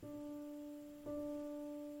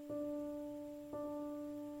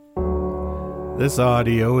This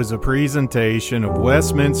audio is a presentation of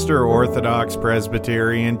Westminster Orthodox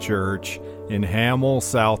Presbyterian Church in Hamel,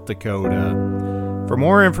 South Dakota. For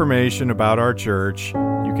more information about our church,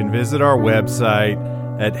 you can visit our website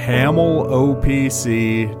at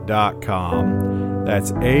hamillopc.com.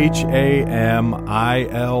 That's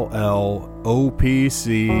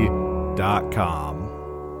HAMILLOPC.com.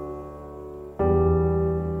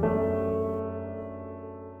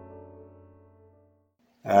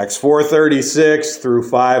 Acts 4:36 through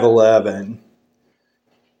 5:11.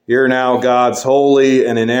 Hear now God's holy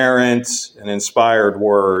and inerrant and inspired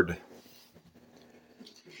word.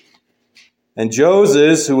 And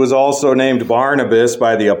Joses, who was also named Barnabas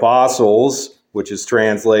by the apostles, which is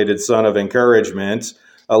translated son of encouragement,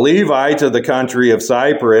 a Levite of the country of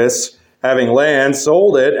Cyprus, having land,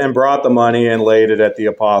 sold it and brought the money and laid it at the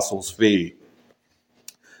apostles' feet.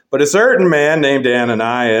 But a certain man named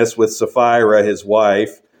Ananias, with Sapphira his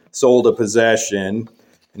wife, sold a possession,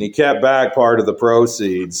 and he kept back part of the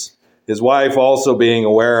proceeds. His wife also being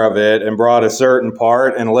aware of it, and brought a certain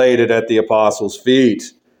part and laid it at the apostles'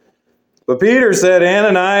 feet. But Peter said,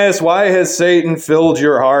 Ananias, why has Satan filled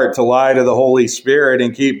your heart to lie to the Holy Spirit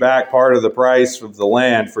and keep back part of the price of the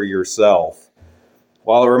land for yourself?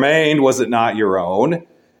 While it remained, was it not your own?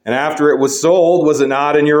 And after it was sold, was it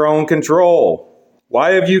not in your own control?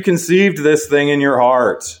 Why have you conceived this thing in your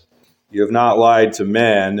heart? You have not lied to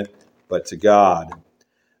men, but to God.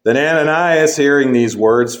 Then Ananias, hearing these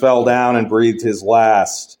words, fell down and breathed his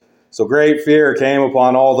last. So great fear came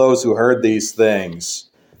upon all those who heard these things.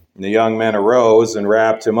 And the young men arose and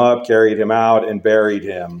wrapped him up, carried him out, and buried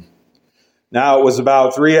him. Now it was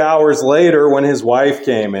about 3 hours later when his wife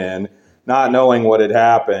came in, not knowing what had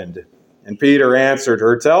happened. And Peter answered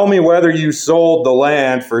her, Tell me whether you sold the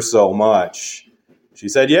land for so much. She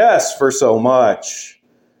said, Yes, for so much.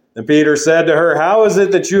 Then Peter said to her, How is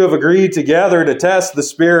it that you have agreed together to test the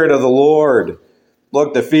Spirit of the Lord?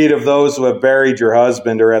 Look, the feet of those who have buried your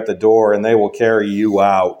husband are at the door, and they will carry you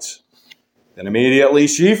out. Then immediately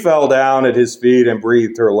she fell down at his feet and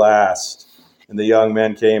breathed her last. And the young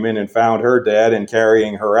men came in and found her dead, and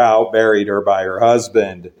carrying her out, buried her by her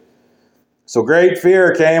husband. So great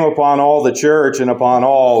fear came upon all the church and upon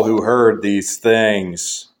all who heard these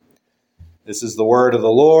things. This is the word of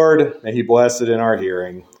the Lord. May he bless it in our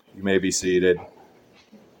hearing. You may be seated.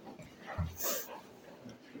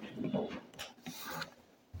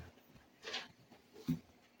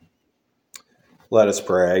 Let us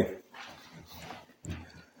pray.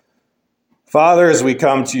 Father, as we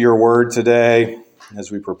come to your word today,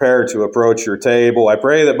 as we prepare to approach your table, I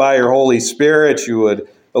pray that by your Holy Spirit you would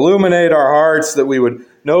illuminate our hearts, that we would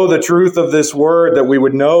know the truth of this word, that we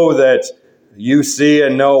would know that you see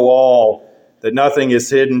and know all, that nothing is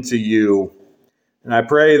hidden to you. And I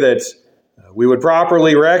pray that we would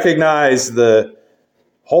properly recognize the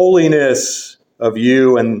holiness of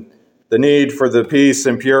you and the need for the peace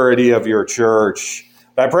and purity of your church.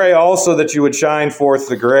 I pray also that you would shine forth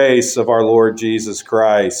the grace of our Lord Jesus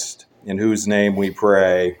Christ, in whose name we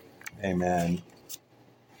pray. Amen.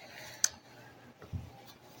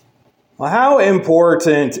 Well, how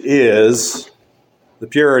important is the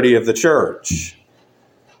purity of the church?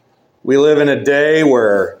 We live in a day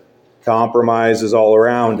where compromise is all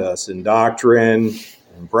around us in doctrine,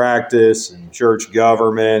 in practice, in church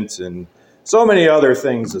government, and so many other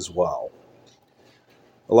things as well.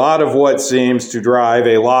 A lot of what seems to drive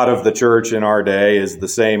a lot of the church in our day is the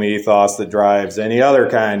same ethos that drives any other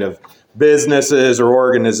kind of businesses or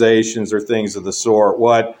organizations or things of the sort.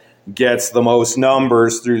 What gets the most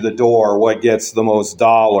numbers through the door? What gets the most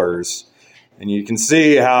dollars? And you can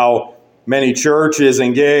see how many churches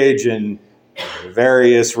engage in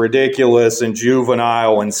various ridiculous and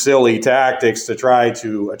juvenile and silly tactics to try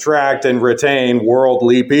to attract and retain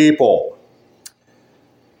worldly people.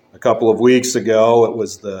 A couple of weeks ago, it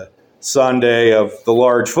was the Sunday of the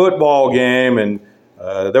large football game, and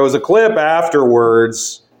there was a clip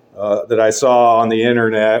afterwards that I saw on the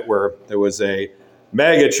internet where there was a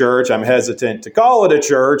mega church. I'm hesitant to call it a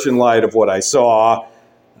church in light of what I saw,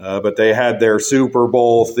 but they had their Super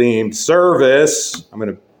Bowl themed service. I'm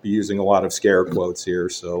going to be using a lot of scare quotes here,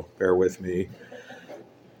 so bear with me.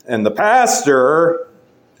 And the pastor,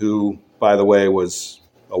 who, by the way, was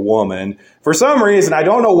a woman, for some reason, I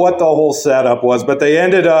don't know what the whole setup was, but they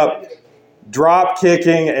ended up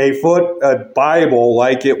drop-kicking a Bible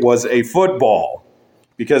like it was a football,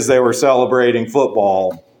 because they were celebrating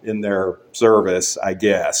football in their service, I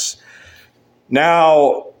guess.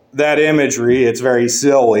 Now, that imagery, it's very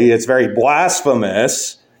silly, it's very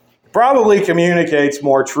blasphemous, probably communicates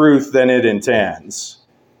more truth than it intends.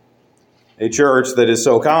 A church that is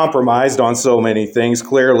so compromised on so many things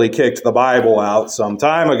clearly kicked the Bible out some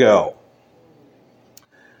time ago.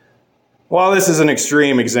 While this is an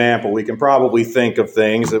extreme example, we can probably think of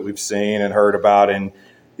things that we've seen and heard about in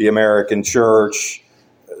the American church.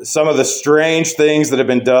 Some of the strange things that have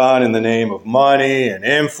been done in the name of money and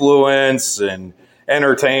influence and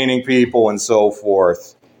entertaining people and so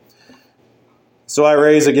forth. So I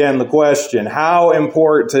raise again the question, how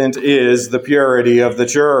important is the purity of the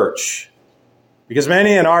church? Because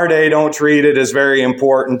many in our day don't treat it as very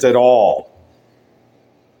important at all.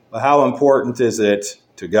 But how important is it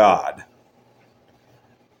to God?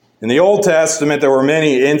 In the Old Testament, there were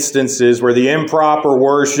many instances where the improper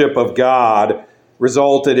worship of God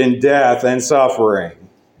resulted in death and suffering.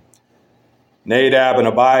 Nadab and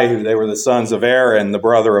Abihu, they were the sons of Aaron, the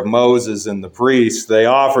brother of Moses and the priest. They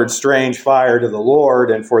offered strange fire to the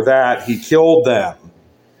Lord, and for that he killed them.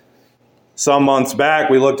 Some months back,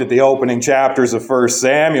 we looked at the opening chapters of 1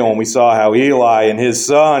 Samuel, and we saw how Eli and his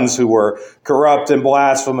sons, who were corrupt and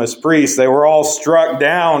blasphemous priests, they were all struck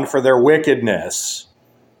down for their wickedness.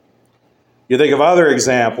 You think of other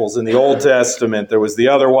examples in the Old Testament. There was the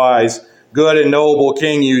otherwise good and noble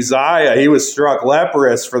King Uzziah. He was struck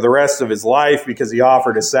leprous for the rest of his life because he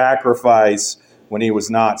offered a sacrifice when he was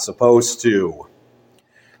not supposed to.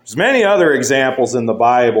 There's many other examples in the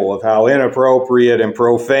Bible of how inappropriate and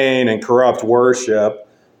profane and corrupt worship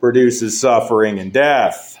produces suffering and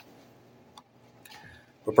death.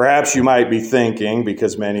 But perhaps you might be thinking,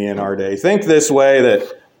 because many in our day think this way,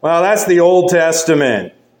 that, well, that's the Old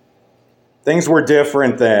Testament. Things were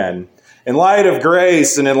different then. In light of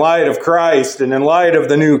grace and in light of Christ and in light of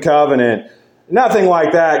the new covenant, nothing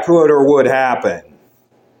like that could or would happen.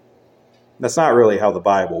 That's not really how the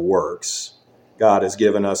Bible works. God has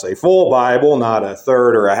given us a full Bible, not a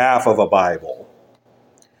third or a half of a Bible.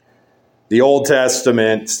 The Old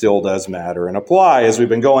Testament still does matter and apply. As we've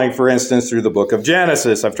been going, for instance, through the book of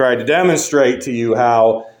Genesis, I've tried to demonstrate to you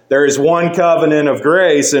how there is one covenant of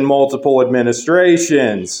grace in multiple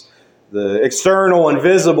administrations. The external and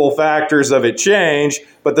visible factors of it change,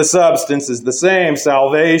 but the substance is the same.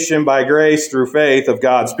 Salvation by grace through faith of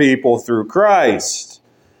God's people through Christ.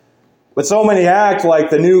 But so many act like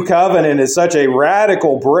the new covenant is such a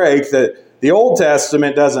radical break that the Old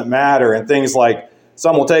Testament doesn't matter. And things like,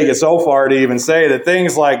 some will take it so far to even say that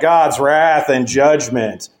things like God's wrath and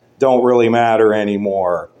judgment don't really matter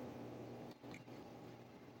anymore.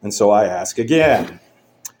 And so I ask again,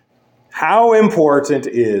 how important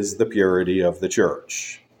is the purity of the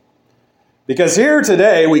church? Because here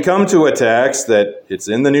today we come to a text that it's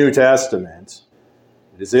in the New Testament.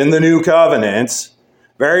 It is in the New Covenant,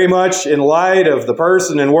 very much in light of the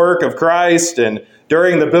person and work of Christ and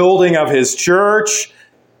during the building of his church.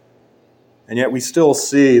 And yet we still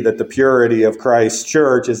see that the purity of Christ's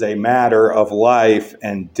church is a matter of life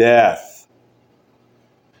and death.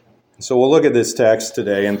 So we'll look at this text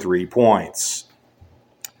today in 3 points.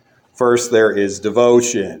 First, there is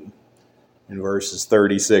devotion in verses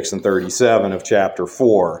 36 and 37 of chapter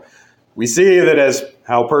 4. We see that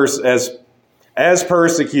as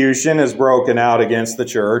persecution is broken out against the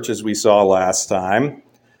church, as we saw last time,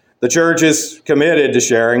 the church is committed to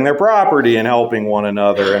sharing their property and helping one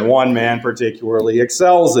another, and one man particularly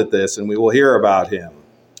excels at this, and we will hear about him.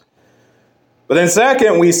 But then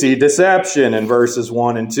second, we see deception in verses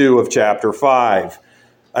 1 and 2 of chapter 5.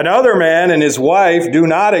 Another man and his wife do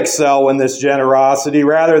not excel in this generosity.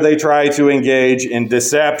 Rather, they try to engage in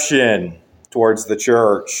deception towards the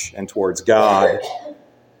church and towards God.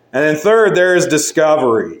 And then third, there is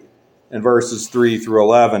discovery in verses 3 through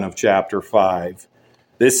 11 of chapter 5.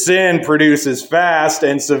 This sin produces fast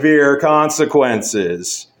and severe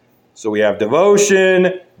consequences. So we have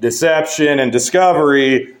devotion, deception, and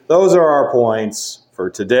discovery. Those are our points for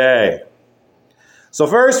today. So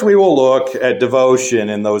first we will look at devotion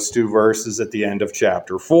in those 2 verses at the end of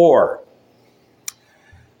chapter 4.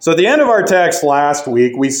 So at the end of our text last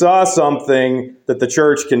week, we saw something that the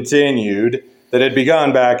church continued that had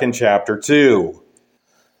begun back in chapter 2.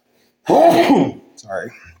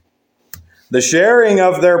 Sorry. The sharing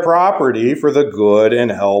of their property for the good and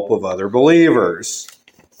help of other believers.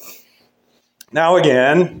 Now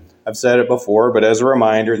again, I've said it before, but as a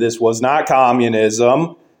reminder, this was not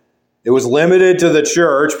communism. It was limited to the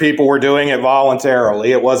church. People were doing it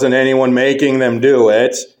voluntarily. It wasn't anyone making them do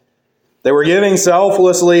it. They were giving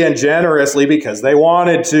selflessly and generously because they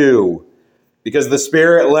wanted to, because the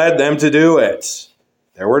Spirit led them to do it.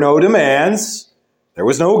 There were no demands. There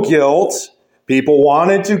was no guilt. People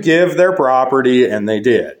wanted to give their property, and they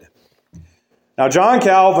did. Now, John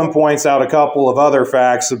Calvin points out a couple of other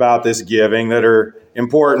facts about this giving that are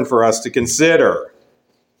important for us to consider.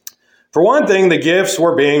 For one thing, the gifts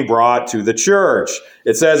were being brought to the church.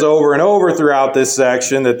 It says over and over throughout this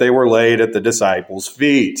section that they were laid at the disciples'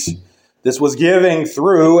 feet. This was giving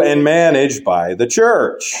through and managed by the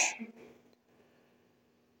church.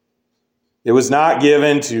 It was not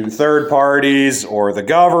given to third parties or the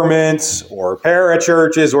government or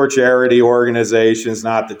parachurches or charity organizations.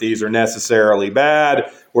 Not that these are necessarily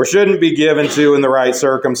bad or shouldn't be given to in the right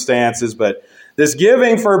circumstances, but this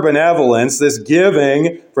giving for benevolence, this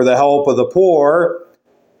giving for the help of the poor,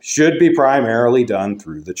 should be primarily done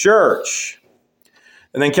through the church.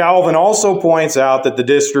 And then Calvin also points out that the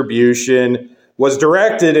distribution was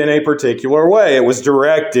directed in a particular way. It was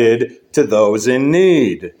directed to those in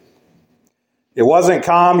need. It wasn't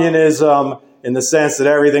communism in the sense that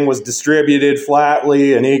everything was distributed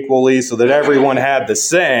flatly and equally so that everyone had the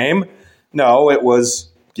same. No, it was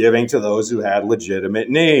giving to those who had legitimate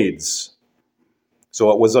needs.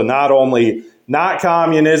 So it was not only not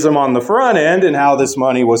communism on the front end in how this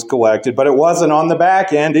money was collected, but it wasn't on the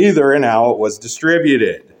back end either in how it was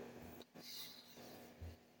distributed.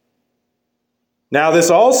 Now, this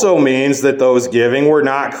also means that those giving were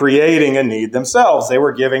not creating a need themselves. They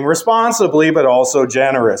were giving responsibly, but also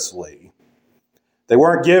generously. They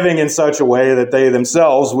weren't giving in such a way that they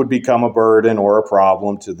themselves would become a burden or a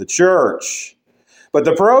problem to the church. But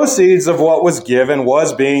the proceeds of what was given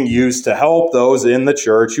was being used to help those in the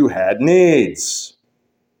church who had needs.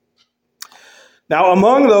 Now,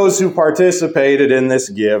 among those who participated in this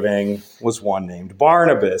giving was one named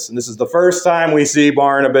Barnabas. And this is the first time we see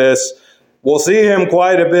Barnabas. We'll see him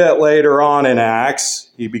quite a bit later on in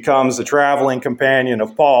Acts. He becomes a traveling companion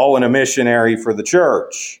of Paul and a missionary for the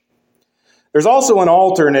church. There's also an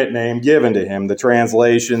alternate name given to him. The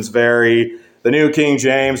translations vary. The New King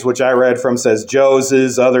James, which I read from, says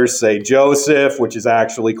Joses. Others say Joseph, which is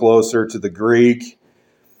actually closer to the Greek.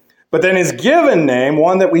 But then his given name,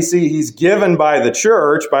 one that we see he's given by the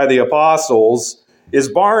church, by the apostles, is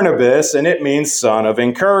Barnabas, and it means son of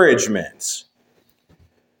encouragement.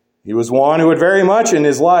 He was one who would very much in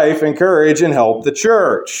his life encourage and help the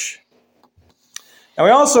church. And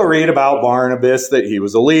we also read about Barnabas that he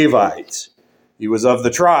was a Levite. He was of the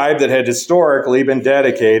tribe that had historically been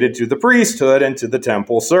dedicated to the priesthood and to the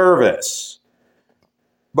temple service.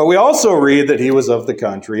 But we also read that he was of the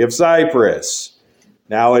country of Cyprus.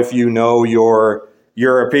 Now, if you know your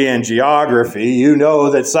European geography, you know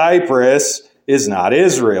that Cyprus is not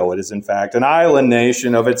Israel. It is, in fact, an island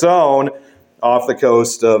nation of its own off the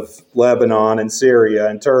coast of Lebanon and Syria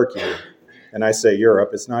and Turkey. And I say Europe.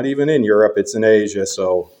 It's not even in Europe. It's in Asia,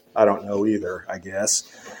 so I don't know either, I guess.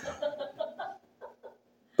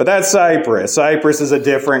 But that's Cyprus. Cyprus is a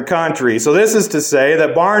different country. So this is to say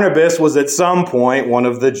that Barnabas was at some point one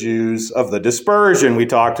of the Jews of the dispersion. We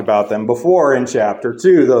talked about them before in chapter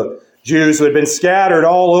 2. The Jews who had been scattered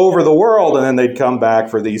all over the world, and then they'd come back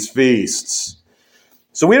for these feasts.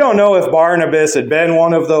 So we don't know if Barnabas had been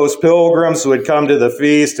one of those pilgrims who had come to the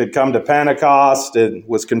feast, had come to Pentecost, and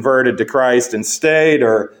was converted to Christ and stayed,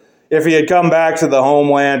 or if he had come back to the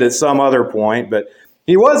homeland at some other point. But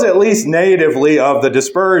he was at least natively of the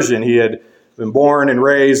dispersion. He had been born and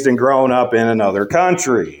raised and grown up in another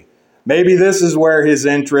country. Maybe this is where his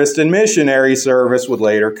interest in missionary service would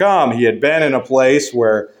later come. He had been in a place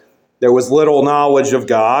where there was little knowledge of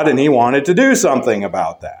God, and he wanted to do something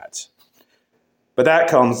about that. But that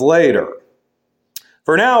comes later.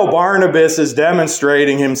 For now, Barnabas is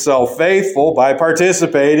demonstrating himself faithful by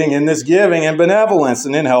participating in this giving and benevolence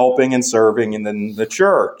and in helping and serving in the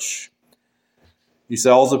church. He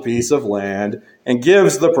sells a piece of land and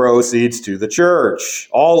gives the proceeds to the church,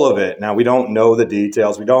 all of it. Now, we don't know the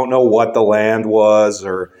details. We don't know what the land was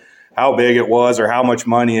or how big it was or how much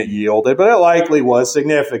money it yielded, but it likely was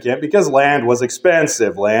significant because land was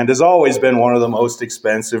expensive. Land has always been one of the most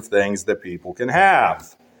expensive things that people can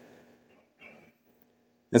have.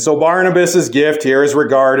 And so Barnabas' gift here is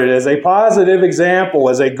regarded as a positive example,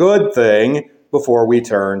 as a good thing, before we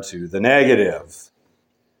turn to the negative.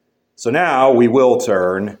 So now we will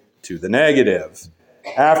turn to the negative.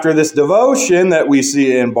 After this devotion that we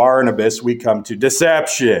see in Barnabas, we come to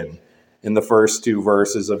deception in the first 2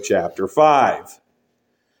 verses of chapter 5.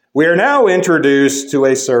 We are now introduced to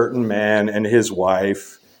a certain man and his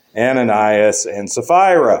wife, Ananias and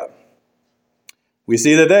Sapphira. We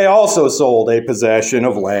see that they also sold a possession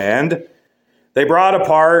of land. They brought a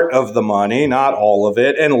part of the money, not all of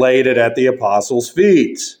it, and laid it at the apostles'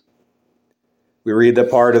 feet. We read that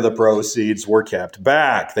part of the proceeds were kept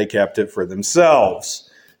back. They kept it for themselves.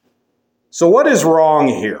 So what is wrong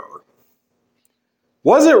here?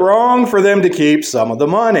 Was it wrong for them to keep some of the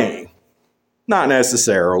money? Not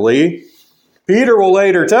necessarily. Peter will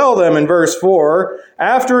later tell them in verse 4,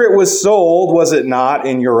 after it was sold, was it not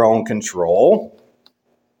in your own control?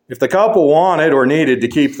 If the couple wanted or needed to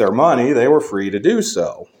keep their money, they were free to do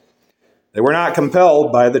so. They were not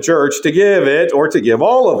compelled by the church to give it or to give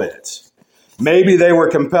all of it. Maybe they were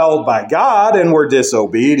compelled by God and were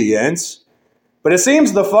disobedient. But it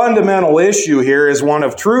seems the fundamental issue here is one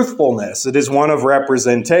of truthfulness. It is one of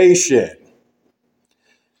representation.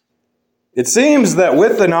 It seems that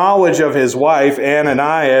with the knowledge of his wife,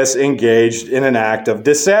 Ananias engaged in an act of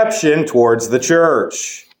deception towards the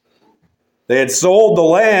church. They had sold the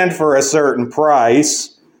land for a certain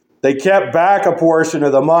price. They kept back a portion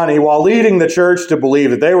of the money while leading the church to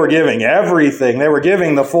believe that they were giving everything. They were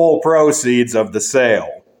giving the full proceeds of the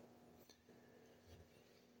sale.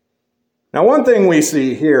 Now, one thing we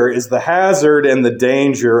see here is the hazard and the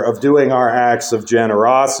danger of doing our acts of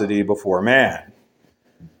generosity before man.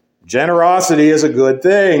 Generosity is a good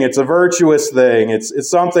thing. It's a virtuous thing. It's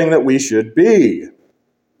something that we should be.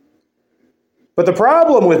 But the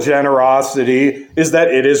problem with generosity is that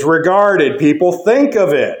it is regarded. People think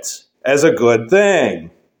of it as a good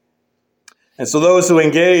thing. And so those who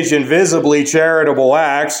engage in visibly charitable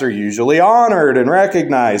acts are usually honored and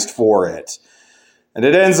recognized for it. And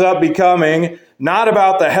it ends up becoming not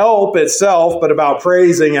about the help itself, but about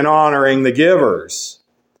praising and honoring the givers.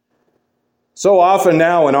 So often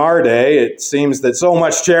now in our day, it seems that so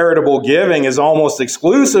much charitable giving is almost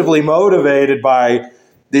exclusively motivated by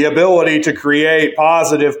the ability to create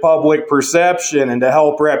positive public perception and to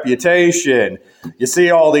help reputation. You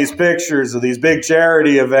see all these pictures of these big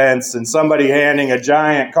charity events and somebody handing a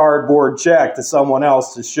giant cardboard check to someone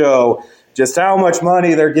else to show just how much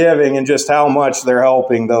money they're giving and just how much they're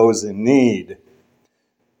helping those in need.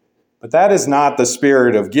 But that is not the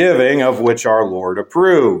spirit of giving of which our Lord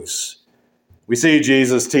approves. We see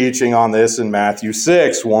Jesus teaching on this in Matthew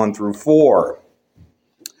 6, 1 through 4.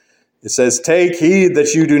 It says, take heed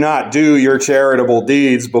that you do not do your charitable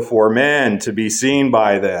deeds before men to be seen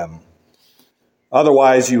by them.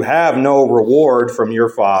 Otherwise you have no reward from your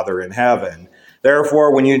Father in heaven.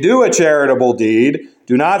 Therefore, when you do a charitable deed,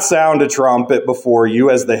 do not sound a trumpet before you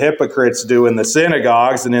as the hypocrites do in the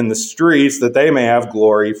synagogues and in the streets, that they may have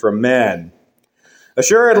glory from men.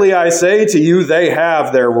 Assuredly, I say to you, they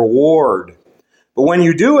have their reward. But when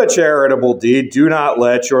you do a charitable deed, do not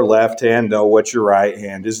let your left hand know what your right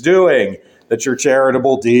hand is doing, that your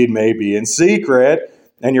charitable deed may be in secret,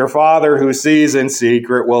 and your Father who sees in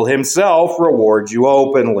secret will himself reward you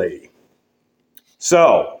openly.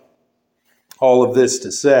 So, all of this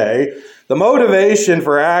to say, the motivation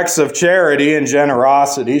for acts of charity and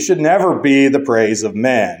generosity should never be the praise of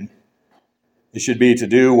men. It should be to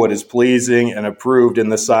do what is pleasing and approved in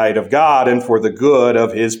the sight of God and for the good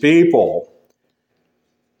of his people.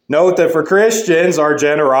 Note that for Christians, our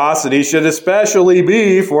generosity should especially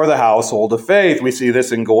be for the household of faith. We see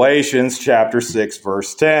this in Galatians chapter 6,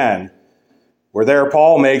 verse 10, where there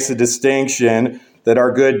Paul makes a distinction that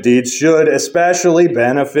our good deeds should especially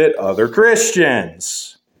benefit other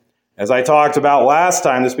Christians. As I talked about last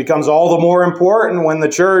time, this becomes all the more important when the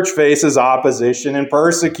church faces opposition and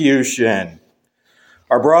persecution.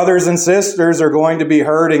 Our brothers and sisters are going to be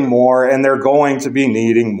hurting more, and they're going to be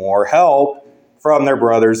needing more help from their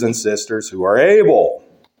brothers and sisters who are able.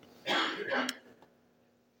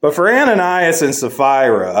 But for Ananias and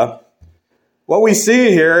Sapphira, what we see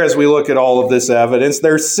here as we look at all of this evidence,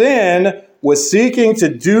 their sin was seeking to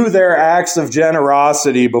do their acts of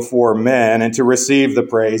generosity before men and to receive the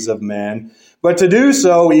praise of men, but to do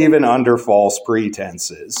so even under false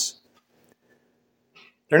pretenses.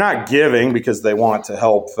 They're not giving because they want to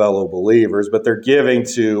help fellow believers, but they're giving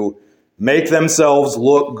to make themselves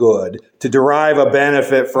look good, to derive a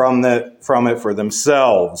benefit from it for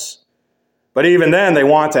themselves. But even then, they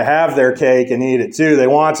want to have their cake and eat it too. They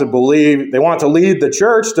want to lead the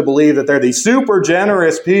church to believe that they're these super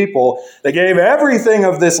generous people that gave everything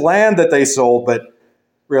of this land that they sold, but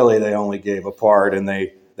really they only gave a part, and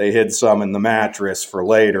they hid some in the mattress for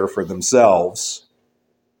later for themselves.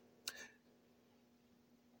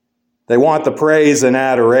 They want the praise and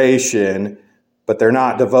adoration, but they're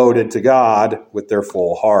not devoted to God with their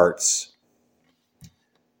full hearts.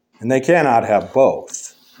 And they cannot have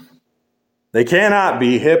both. They cannot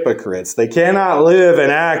be hypocrites. They cannot live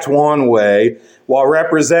and act one way while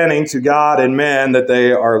representing to God and men that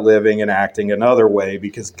they are living and acting another way,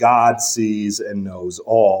 because God sees and knows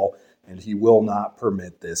all, and he will not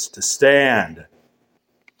permit this to stand.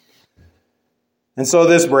 And so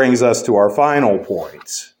this brings us to our final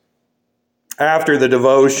point. After the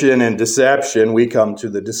devotion and deception, we come to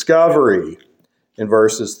the discovery in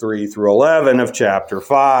verses 3 through 11 of chapter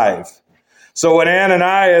 5. So when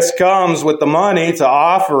Ananias comes with the money to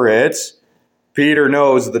offer it, Peter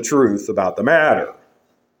knows the truth about the matter.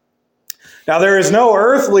 Now, there is no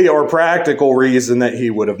earthly or practical reason that he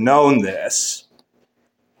would have known this.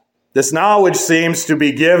 This knowledge seems to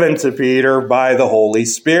be given to Peter by the Holy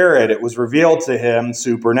Spirit. It was revealed to him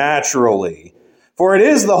supernaturally. For it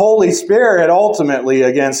is the Holy Spirit ultimately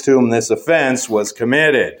against whom this offense was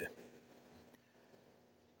committed.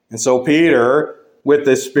 And so Peter, with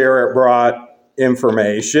this Spirit-brought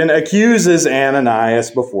information, accuses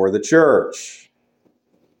Ananias before the church.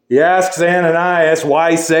 He asks Ananias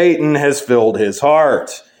why Satan has filled his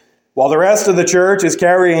heart. While the rest of the church is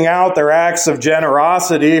carrying out their acts of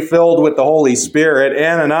generosity filled with the Holy Spirit,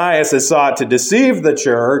 Ananias has sought to deceive the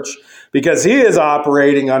church because he is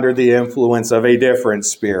operating under the influence of a different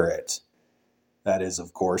spirit. That is,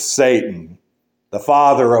 of course, Satan, the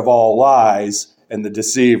father of all lies and the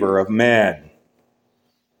deceiver of men.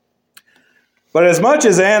 But as much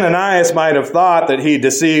as Ananias might have thought that he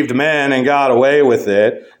deceived men and got away with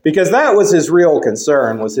it, because that was his real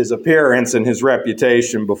concern, was his appearance and his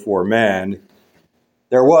reputation before men,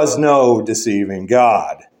 there was no deceiving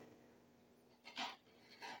God.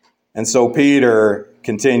 And so Peter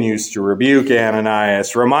continues to rebuke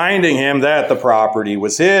Ananias, reminding him that the property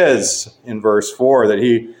was his, in verse 4, that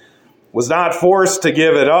he was not forced to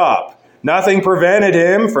give it up. Nothing prevented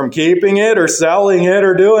him from keeping it or selling it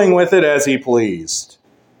or doing with it as he pleased.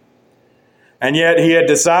 And yet he had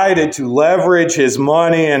decided to leverage his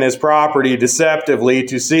money and his property deceptively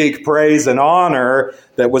to seek praise and honor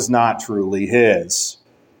that was not truly his.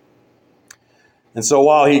 And so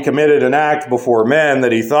while he committed an act before men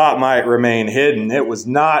that he thought might remain hidden, it was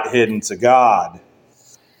not hidden to God.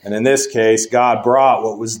 And in this case, God brought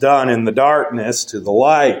what was done in the darkness to the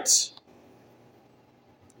light.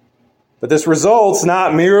 But this results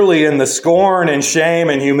not merely in the scorn and shame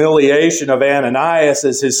and humiliation of Ananias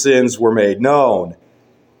as his sins were made known.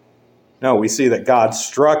 No, we see that God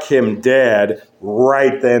struck him dead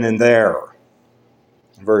right then and there.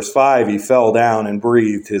 In verse 5, he fell down and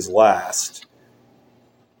breathed his last.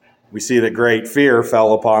 We see that great fear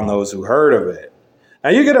fell upon those who heard of it.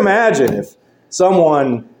 Now you can imagine if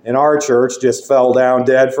someone in our church just fell down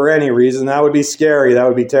dead for any reason, that would be scary, that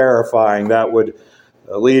would be terrifying, that would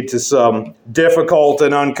lead to some difficult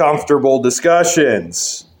and uncomfortable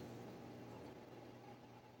discussions.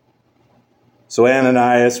 So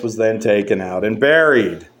Ananias was then taken out and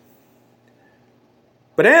buried.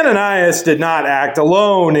 But Ananias did not act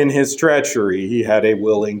alone in his treachery. He had a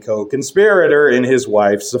willing co-conspirator in his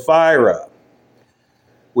wife Sapphira.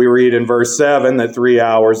 We read in verse 7 that 3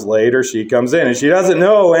 hours later she comes in, and she doesn't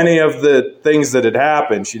know any of the things that had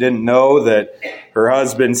happened. She didn't know that her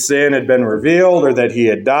husband's sin had been revealed or that he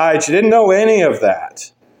had died. She didn't know any of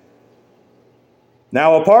that.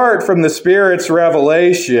 Now, apart from the Spirit's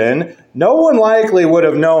revelation, no one likely would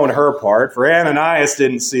have known her part, for Ananias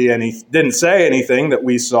didn't say anything that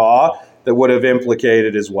we saw that would have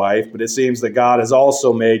implicated his wife, but it seems that God has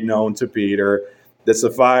also made known to Peter that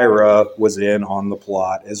Sapphira was in on the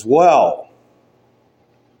plot as well.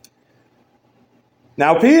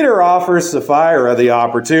 Now, Peter offers Sapphira the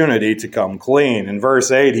opportunity to come clean. In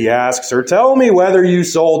verse 8, he asks her, "Tell me whether you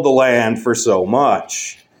sold the land for so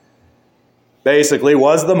much." Basically,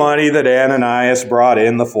 was the money that Ananias brought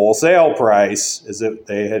in the full sale price, as if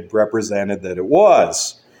they had represented that it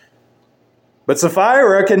was? But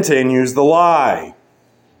Sapphira continues the lie,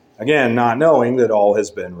 again, not knowing that all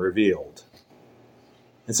has been revealed.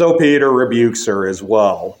 And so Peter rebukes her as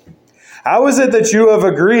well. "How is it that you have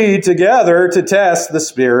agreed together to test the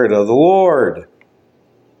Spirit of the Lord?"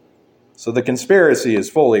 So the conspiracy is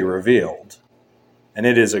fully revealed, and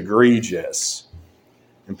it is egregious.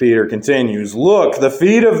 And Peter continues, "Look, the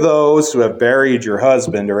feet of those who have buried your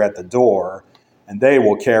husband are at the door, and they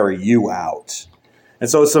will carry you out." And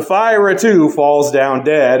so Sapphira too falls down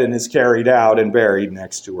dead and is carried out and buried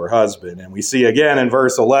next to her husband. And we see again in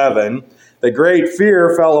verse 11 that great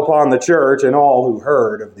fear fell upon the church and all who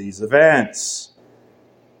heard of these events.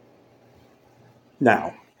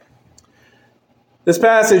 Now, this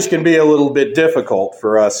passage can be a little bit difficult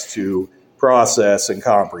for us to process and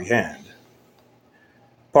comprehend.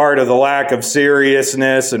 Part of the lack of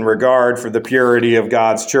seriousness and regard for the purity of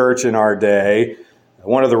God's church in our day,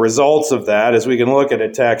 one of the results of that is we can look at a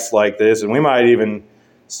text like this and we might even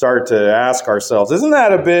start to ask ourselves, isn't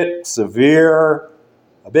that a bit severe,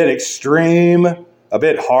 a bit extreme, a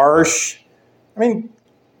bit harsh? I mean,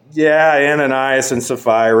 yeah, Ananias and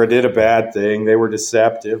Sapphira did a bad thing. They were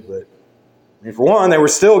deceptive, but for one, they were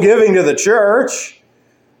still giving to the church.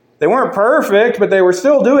 They weren't perfect, but they were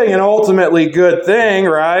still doing an ultimately good thing,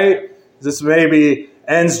 right? Is this maybe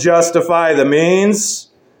ends justify the means?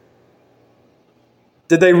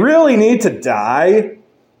 Did they really need to die?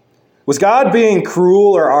 Was God being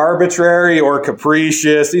cruel or arbitrary or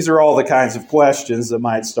capricious? These are all the kinds of questions that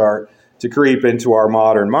might start to creep into our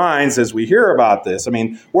modern minds as we hear about this. I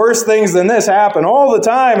mean, worse things than this happen all the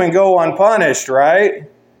time and go unpunished,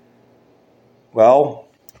 right? Well,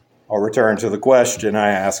 I'll return to the question I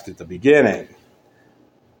asked at the beginning.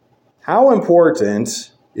 How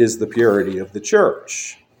important is the purity of the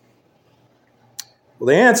church? Well,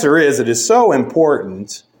 the answer is it is so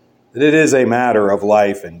important that it is a matter of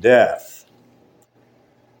life and death.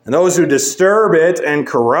 And those who disturb it and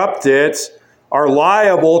corrupt it are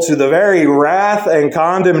liable to the very wrath and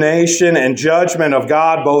condemnation and judgment of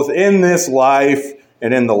God, both in this life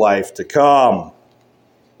and in the life to come.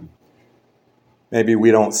 Maybe we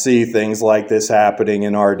don't see things like this happening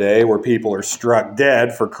in our day where people are struck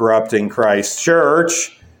dead for corrupting Christ's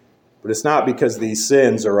church, but it's not because these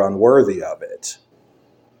sins are unworthy of it.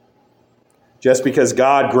 Just because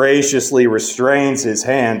God graciously restrains his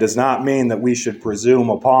hand does not mean that we should presume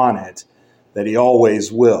upon it, that he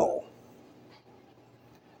always will.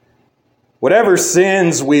 Whatever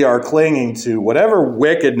sins we are clinging to, whatever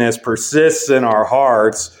wickedness persists in our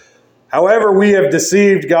hearts, however we have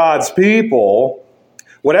deceived God's people,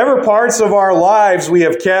 whatever parts of our lives we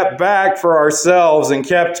have kept back for ourselves and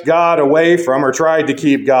kept God away from or tried to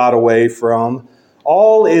keep God away from,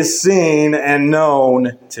 all is seen and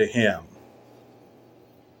known to him.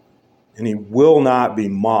 And he will not be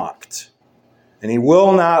mocked. And he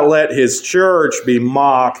will not let his church be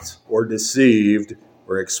mocked or deceived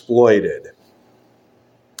or exploited.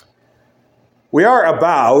 We are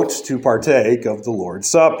about to partake of the Lord's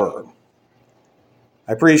Supper.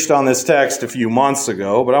 I preached on this text a few months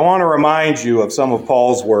ago, but I want to remind you of some of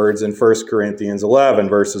Paul's words in 1 Corinthians 11,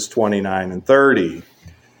 verses 29 and 30.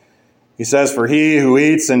 He says, "For he who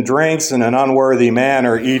eats and drinks in an unworthy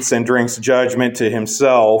manner eats and drinks judgment to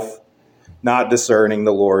himself, not discerning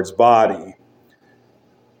the Lord's body.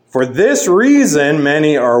 For this reason,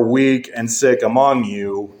 many are weak and sick among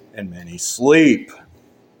you, and many sleep."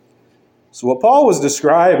 So what Paul was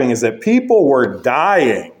describing is that people were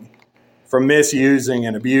dying from misusing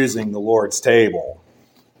and abusing the Lord's table.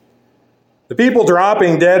 The people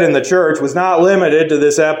dropping dead in the church was not limited to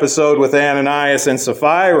this episode with Ananias and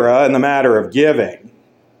Sapphira in the matter of giving.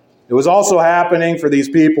 It was also happening for these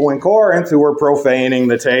people in Corinth who were profaning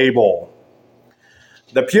the table.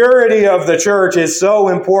 The purity of the church is so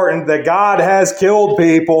important that God has killed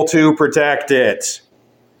people to protect it.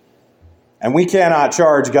 And we cannot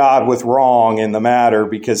charge God with wrong in the matter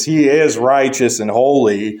because he is righteous and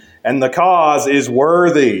holy, and the cause is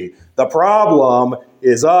worthy. The problem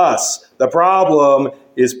is us. The problem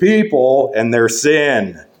is people and their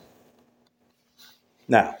sin.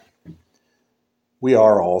 Now, we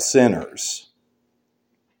are all sinners.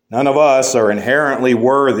 None of us are inherently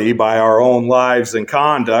worthy by our own lives and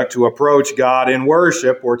conduct to approach God in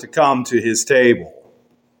worship or to come to his table.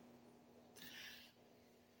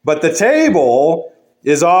 But the table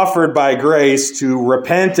is offered by grace to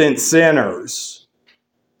repentant sinners,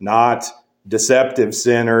 not deceptive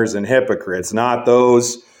sinners and hypocrites, not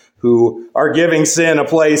those who are giving sin a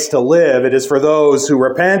place to live. It is for those who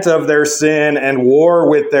repent of their sin and war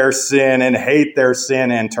with their sin and hate their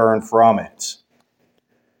sin and turn from it.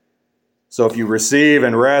 So if you receive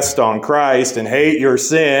and rest on Christ and hate your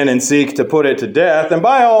sin and seek to put it to death, then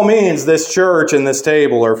by all means, this church and this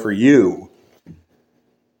table are for you.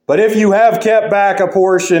 But if you have kept back a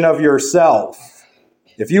portion of yourself,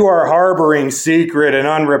 if you are harboring secret and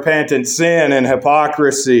unrepentant sin and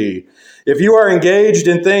hypocrisy, if you are engaged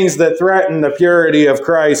in things that threaten the purity of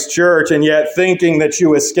Christ's church and yet thinking that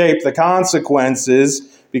you escape the consequences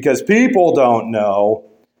because people don't know,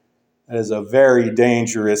 that is a very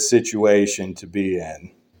dangerous situation to be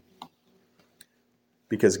in.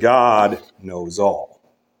 Because God knows all.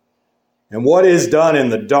 And what is done in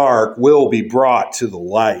the dark will be brought to the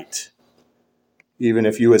light. Even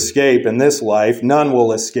if you escape in this life, none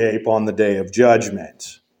will escape on the day of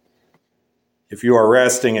judgment. If you are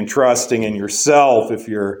resting and trusting in yourself, if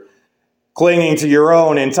you're clinging to your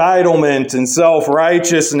own entitlement and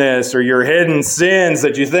self-righteousness or your hidden sins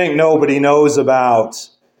that you think nobody knows about,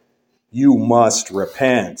 you must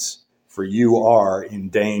repent, for you are in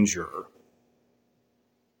danger.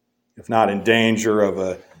 If not in danger of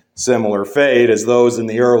a similar fate as those in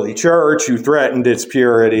the early church who threatened its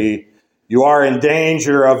purity, you are in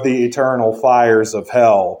danger of the eternal fires of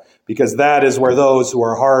hell, because that is where those who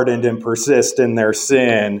are hardened and persist in their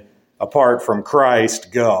sin apart from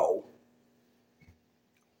Christ go.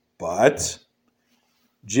 But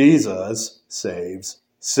Jesus saves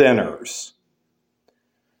sinners.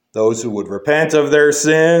 those who would repent of their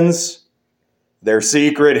sins, their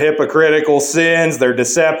secret hypocritical sins, their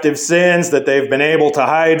deceptive sins that they've been able to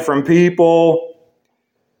hide from people.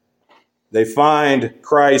 They find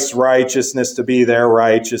Christ's righteousness to be their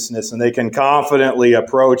righteousness, and they can confidently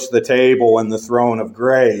approach the table and the throne of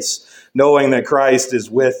grace, knowing that Christ is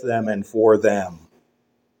with them and for them.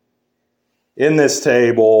 In this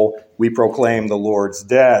table, we proclaim the Lord's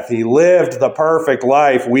death. He lived the perfect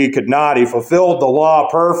life we could not. He fulfilled the law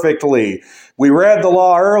perfectly. We read the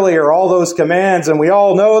law earlier, all those commands, and we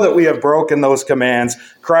all know that we have broken those commands.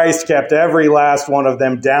 Christ kept every last one of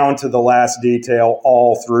them down to the last detail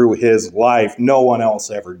all through his life. No one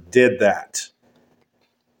else ever did that.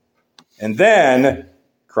 And then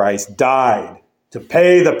Christ died to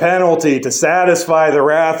pay the penalty, to satisfy the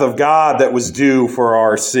wrath of God that was due for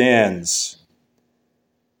our sins.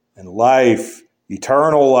 And life,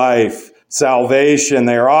 eternal life, salvation,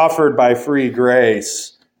 they are offered by free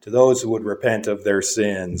grace to those who would repent of their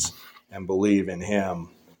sins and believe in him.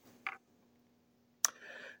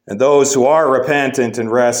 And those who are repentant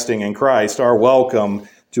and resting in Christ are welcome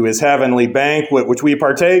to his heavenly banquet, which we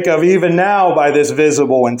partake of even now by this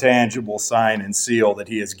visible and tangible sign and seal that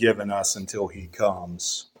he has given us until he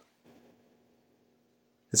comes.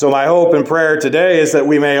 And so my hope and prayer today is that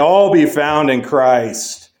we may all be found in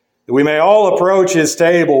Christ, that we may all approach his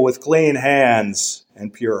table with clean hands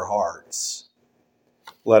and pure hearts.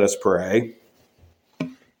 Let us pray.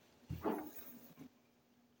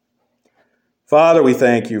 Father, we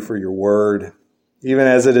thank you for your word, even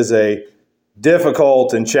as it is a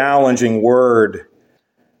difficult and challenging word,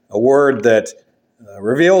 a word that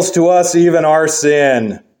reveals to us even our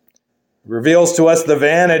sin, reveals to us the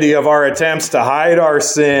vanity of our attempts to hide our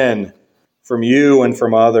sin from you and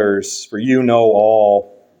from others, for you know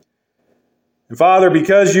all. And Father,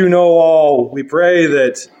 because you know all, we pray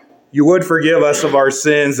that you would forgive us of our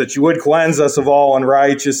sins, that you would cleanse us of all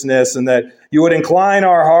unrighteousness, and that you would incline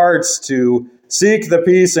our hearts to seek the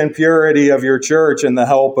peace and purity of your church and the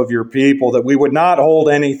help of your people, that we would not hold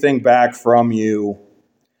anything back from you.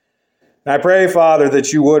 And I pray, Father,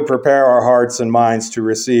 that you would prepare our hearts and minds to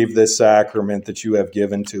receive this sacrament that you have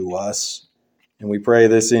given to us. And we pray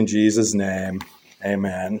this in Jesus' name.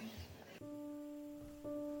 Amen.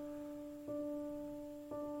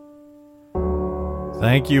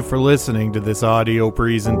 Thank you for listening to this audio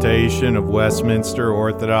presentation of Westminster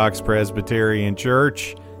Orthodox Presbyterian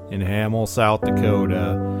Church in Hamel, South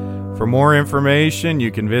Dakota. For more information, you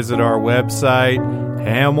can visit our website,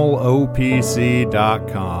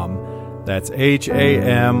 hamillopc.com. That's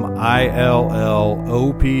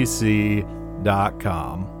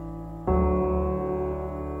HAMILLOPC.com.